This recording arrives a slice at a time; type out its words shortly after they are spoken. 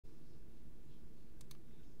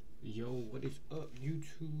Yo, what is up,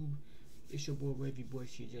 YouTube? It's your boy Wavy Boy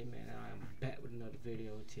CJ, man. And I am back with another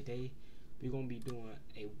video. Today, we're gonna be doing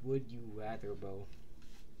a Would You Rather, bro.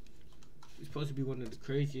 It's supposed to be one of the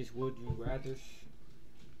craziest Would You Rathers.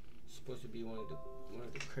 It's supposed to be one of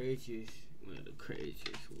the craziest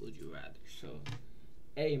Would You Rather. So,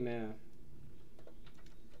 hey, man.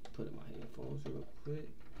 Put in my headphones real quick.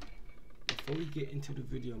 Before we get into the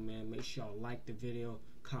video, man, make sure y'all like the video,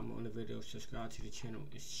 comment on the video, subscribe to the channel,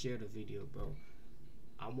 and share the video, bro.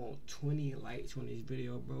 I want 20 likes on this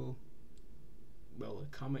video, bro.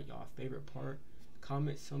 Comment y'all favorite part.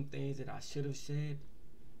 Comment some things that I should have said.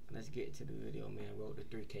 And let's get into the video, man. Roll to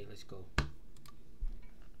 3K. Let's go.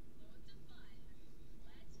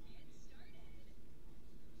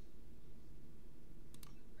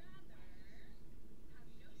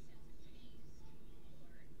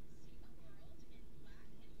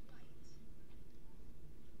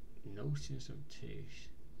 No sense of taste.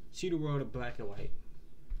 See the world of black and white.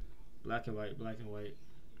 Black and white, black and white.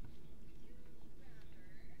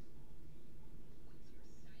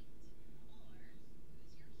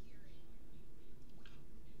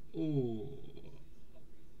 Ooh.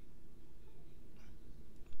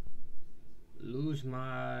 Lose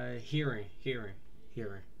my hearing.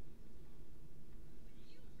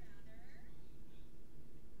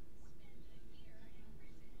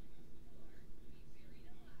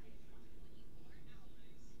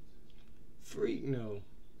 Freak no.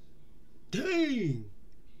 Dang!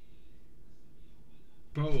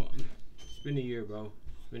 Bro, it's been a year, bro.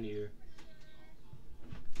 It's been a year.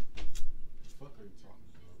 What the fuck are you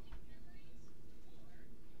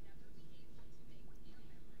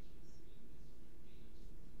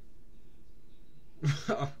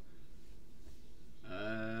talking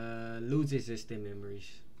about? Lose existing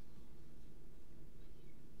memories.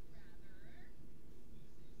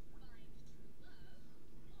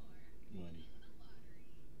 Money.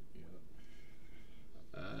 Yeah.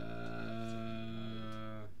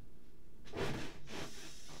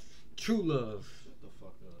 True love. Shut the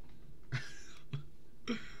fuck up.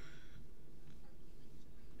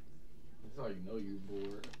 That's how you know you're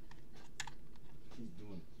bored. Keep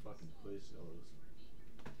doing fucking push-ups.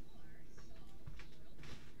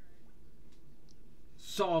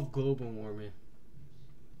 Solve global warming.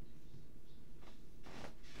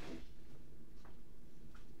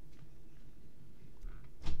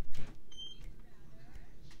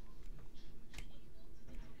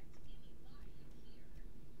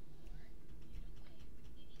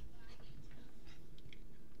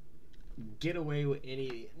 Get away with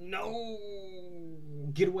any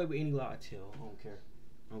Get away with any lie tale. I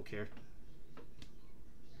don't care.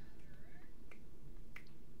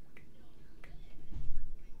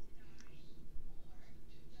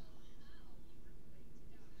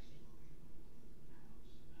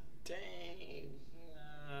 Dang.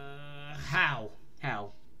 How?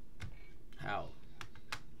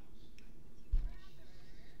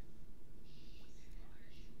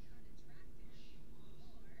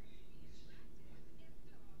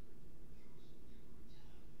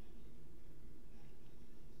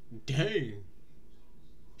 Dang.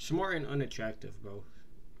 Smart and unattractive, bro.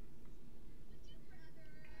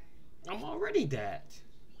 I'm already that.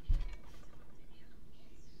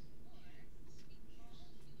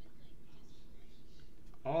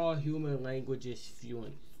 All human languages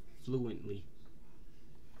fluently.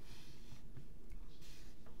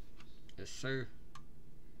 Yes, sir.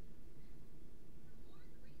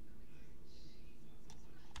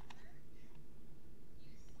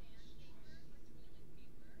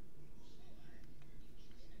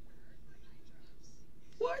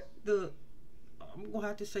 What the? I'm gonna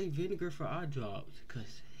have to say vinegar for eye drops,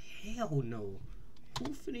 cause hell no. Who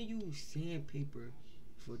finna use sandpaper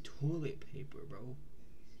for toilet paper, bro?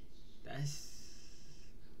 That's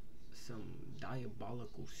some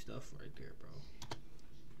diabolical stuff right there, bro.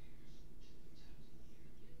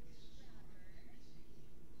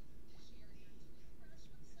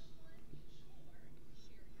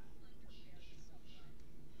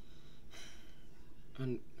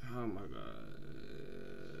 Oh my god.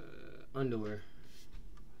 Underwear.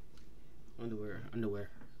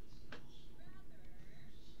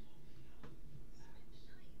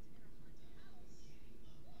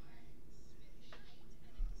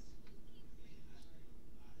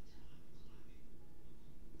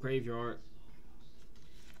 Graveyard.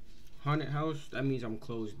 Haunted house, that means I'm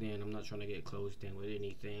closed in. I'm not trying to get closed in with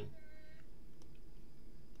anything.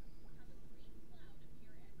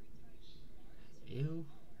 Ew.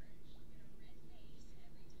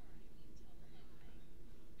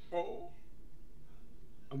 Oh.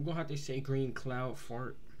 I'm gonna have to say green cloud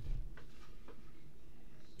fart.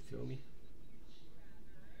 feel me?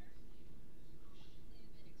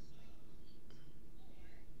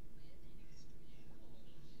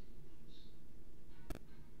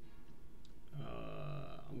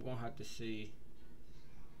 I'm gonna have to say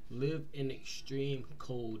live in extreme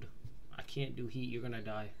cold. I can't do heat, you're gonna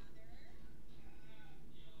die.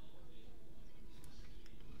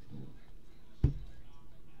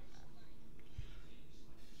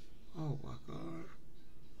 Oh my god.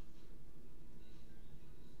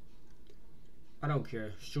 I don't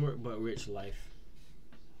care. Short but rich life.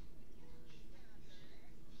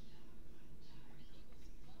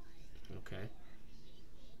 Okay.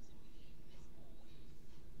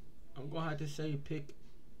 I'm gonna have to say pick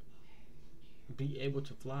be able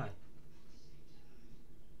to fly.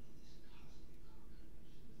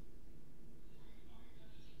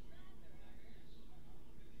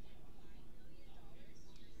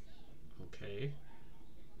 Okay.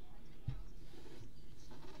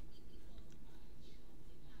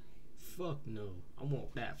 Fuck no. I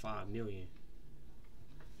want that 5 million.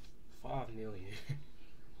 5 million.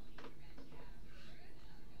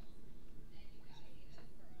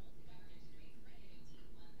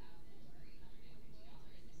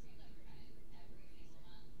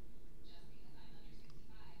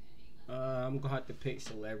 I'm gonna have to pick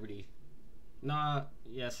celebrity. Nah,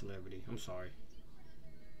 yeah, celebrity. I'm sorry.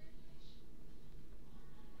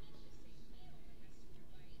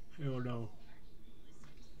 Hell no.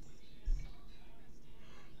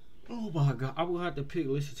 Oh my god, I will have to pick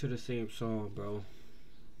listen to the same song, bro.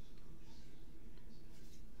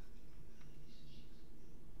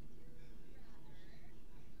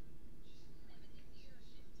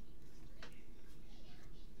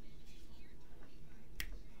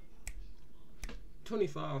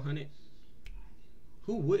 $2,500.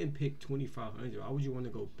 Who wouldn't pick 2,500? Why would you want to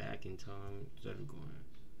go back in time instead of going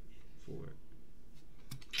forward?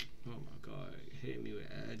 Oh my god, hit me with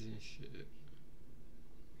ads and shit.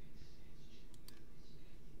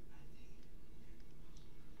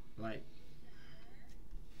 Like,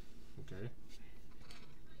 okay.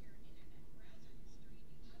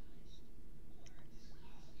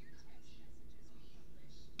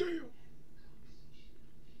 Damn.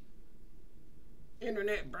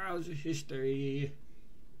 Internet browser history.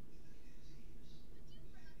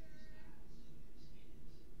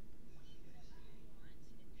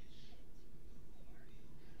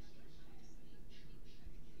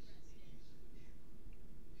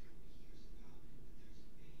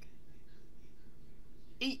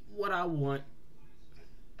 Eat what I want.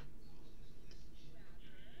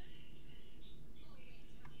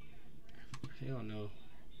 Hell no.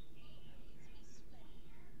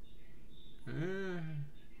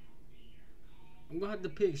 I'm gonna have to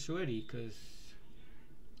pick Shorty because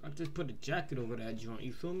I just put a jacket over that joint.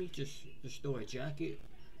 You feel me? Just throw a jacket.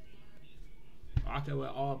 I can wear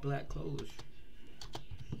all black clothes.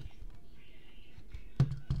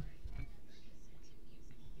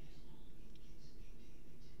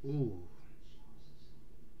 Ooh.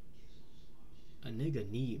 A nigga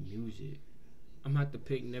need music. I'm gonna have to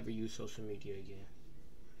pick never use social media again.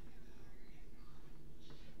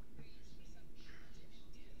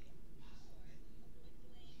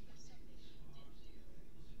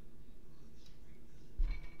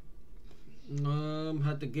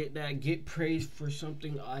 Have to get praised for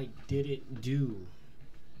something I didn't do.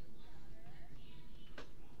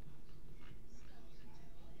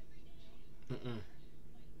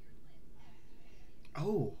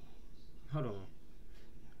 Oh, hold on.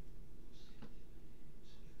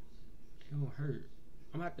 It don't hurt.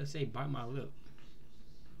 I'm gonna have to say bite my lip.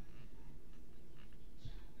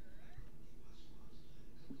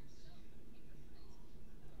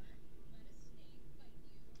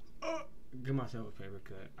 Give myself a paper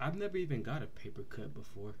cut. I've never even got a paper cut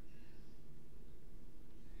before.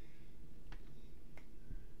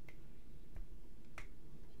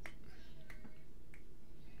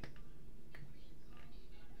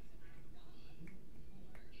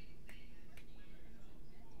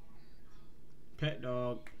 Pet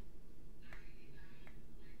dog.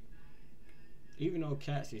 Even though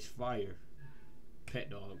cats is fire, pet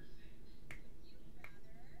dog.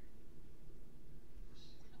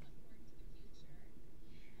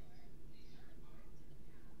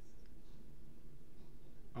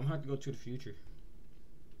 I'm gonna have to go to the future.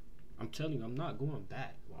 I'm telling you, I'm not going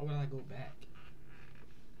back. Why would I go back?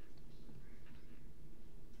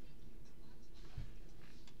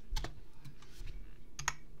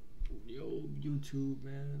 Yo, YouTube,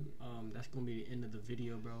 man. That's gonna be the end of the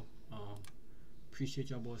video, bro. Appreciate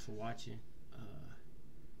y'all boys for watching.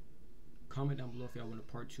 Comment down below if y'all want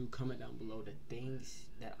a part 2. Comment down below the things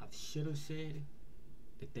that I should have said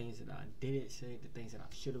the things that I didn't say, the things that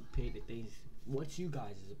I should have picked, the things. What's you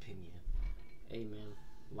guys' opinion? Hey man,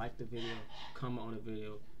 like the video, comment on the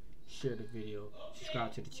video, share the video,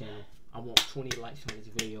 subscribe to the channel. I want 20 likes on this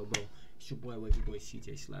video, bro. It's your boy Wavy Boy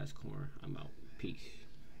CJ /Corner. I'm out. Peace.